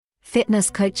fitness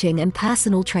coaching and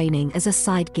personal training as a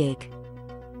side gig.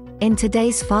 In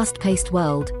today's fast-paced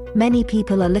world, many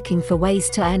people are looking for ways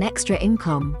to earn extra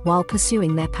income while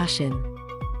pursuing their passion.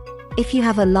 If you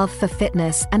have a love for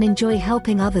fitness and enjoy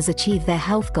helping others achieve their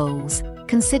health goals,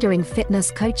 considering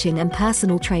fitness coaching and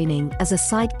personal training as a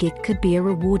side gig could be a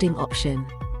rewarding option.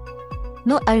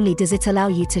 Not only does it allow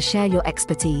you to share your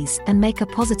expertise and make a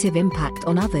positive impact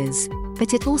on others,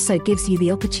 but it also gives you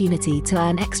the opportunity to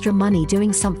earn extra money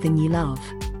doing something you love.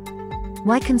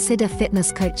 Why consider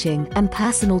fitness coaching and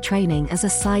personal training as a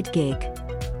side gig?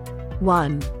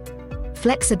 1.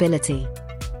 Flexibility.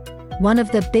 One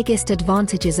of the biggest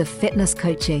advantages of fitness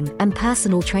coaching and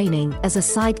personal training as a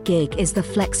side gig is the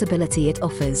flexibility it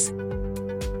offers.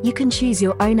 You can choose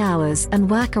your own hours and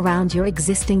work around your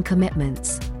existing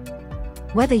commitments.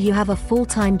 Whether you have a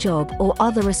full-time job or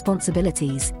other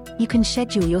responsibilities, you can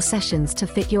schedule your sessions to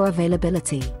fit your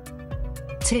availability.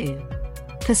 2.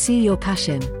 Pursue your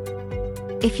passion.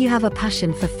 If you have a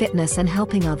passion for fitness and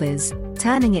helping others,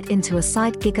 turning it into a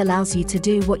side gig allows you to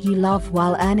do what you love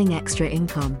while earning extra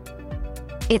income.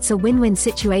 It's a win-win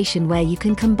situation where you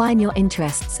can combine your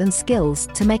interests and skills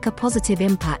to make a positive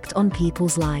impact on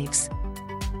people's lives.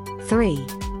 3.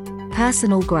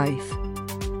 Personal growth.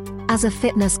 As a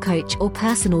fitness coach or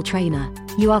personal trainer,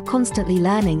 you are constantly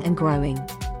learning and growing.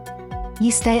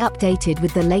 You stay updated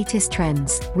with the latest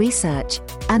trends, research,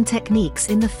 and techniques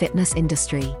in the fitness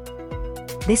industry.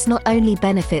 This not only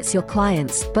benefits your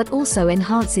clients but also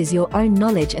enhances your own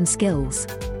knowledge and skills.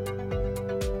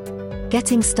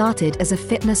 Getting started as a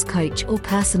fitness coach or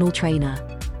personal trainer.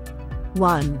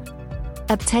 1.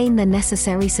 Obtain the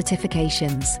necessary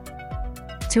certifications.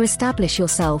 To establish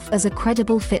yourself as a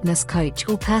credible fitness coach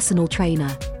or personal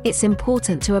trainer, it's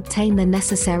important to obtain the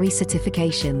necessary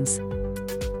certifications.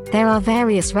 There are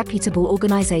various reputable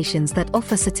organizations that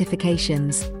offer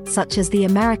certifications, such as the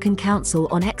American Council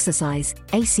on Exercise,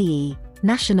 ACE,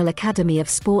 National Academy of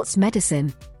Sports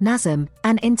Medicine, NASM,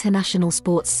 and International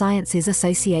Sports Sciences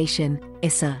Association,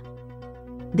 ISA.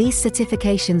 These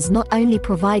certifications not only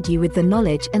provide you with the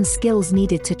knowledge and skills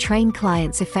needed to train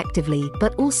clients effectively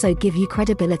but also give you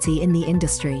credibility in the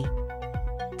industry.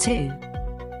 2.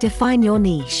 Define your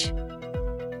niche.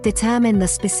 Determine the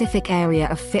specific area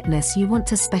of fitness you want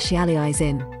to specialize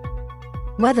in.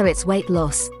 Whether it's weight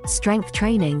loss, strength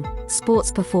training,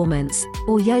 sports performance,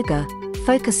 or yoga,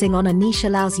 focusing on a niche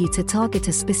allows you to target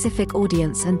a specific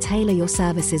audience and tailor your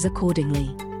services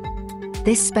accordingly.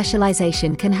 This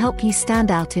specialization can help you stand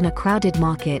out in a crowded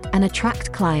market and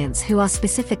attract clients who are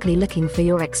specifically looking for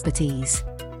your expertise.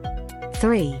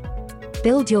 3.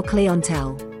 Build your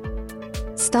clientele.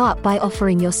 Start by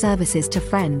offering your services to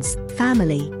friends,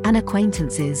 family, and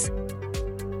acquaintances.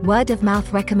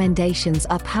 Word-of-mouth recommendations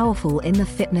are powerful in the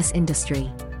fitness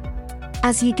industry.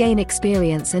 As you gain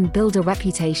experience and build a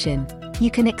reputation, you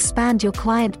can expand your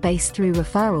client base through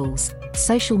referrals,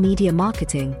 social media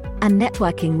marketing, and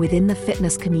networking within the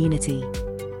fitness community.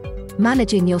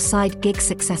 Managing your side gig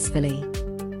successfully.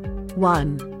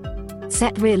 1.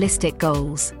 Set realistic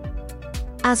goals.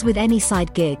 As with any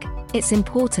side gig, it's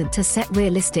important to set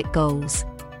realistic goals.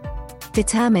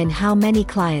 Determine how many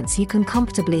clients you can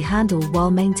comfortably handle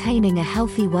while maintaining a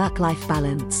healthy work-life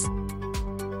balance.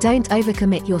 Don't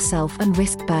overcommit yourself and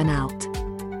risk burnout.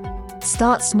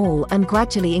 Start small and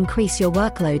gradually increase your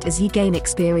workload as you gain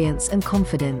experience and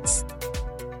confidence.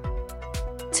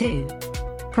 2.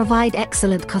 Provide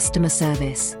excellent customer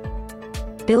service.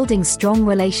 Building strong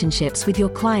relationships with your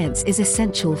clients is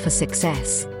essential for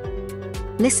success.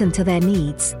 Listen to their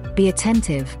needs, be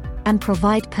attentive, and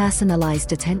provide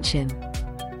personalized attention.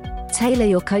 Tailor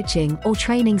your coaching or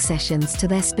training sessions to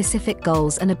their specific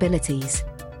goals and abilities.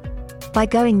 By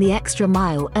going the extra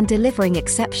mile and delivering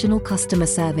exceptional customer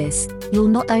service, you'll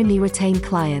not only retain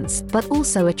clients but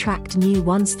also attract new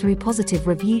ones through positive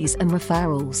reviews and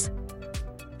referrals.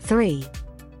 3.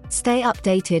 Stay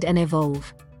updated and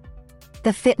evolve.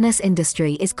 The fitness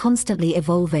industry is constantly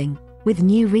evolving, with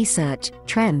new research,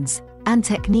 trends, and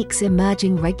techniques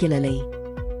emerging regularly.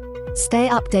 Stay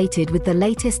updated with the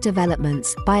latest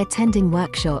developments by attending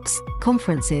workshops,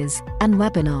 conferences, and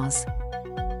webinars.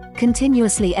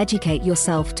 Continuously educate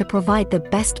yourself to provide the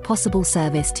best possible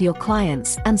service to your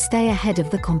clients and stay ahead of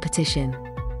the competition.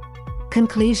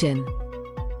 Conclusion.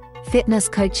 Fitness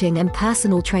coaching and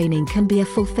personal training can be a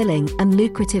fulfilling and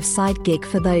lucrative side gig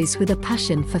for those with a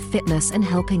passion for fitness and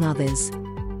helping others.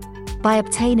 By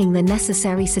obtaining the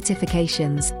necessary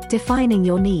certifications, defining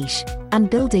your niche, and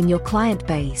building your client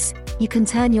base, you can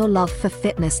turn your love for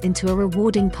fitness into a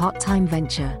rewarding part-time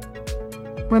venture.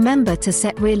 Remember to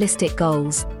set realistic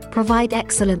goals, provide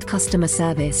excellent customer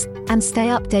service, and stay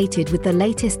updated with the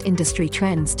latest industry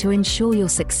trends to ensure your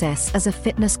success as a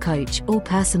fitness coach or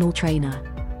personal trainer.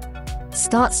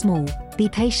 Start small, be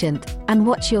patient, and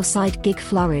watch your side gig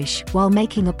flourish while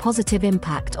making a positive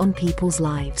impact on people's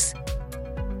lives.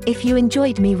 If you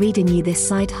enjoyed me reading you this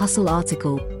side hustle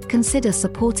article, consider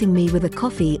supporting me with a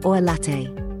coffee or a latte.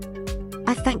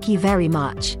 I thank you very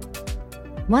much.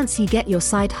 Once you get your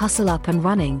side hustle up and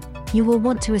running, you will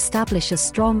want to establish a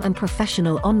strong and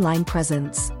professional online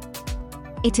presence.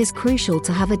 It is crucial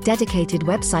to have a dedicated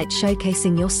website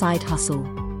showcasing your side hustle.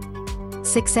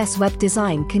 Success Web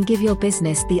Design can give your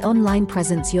business the online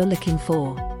presence you're looking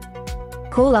for.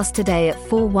 Call us today at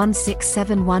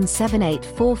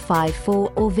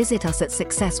 416-717-8454 or visit us at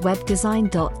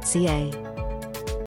successwebdesign.ca.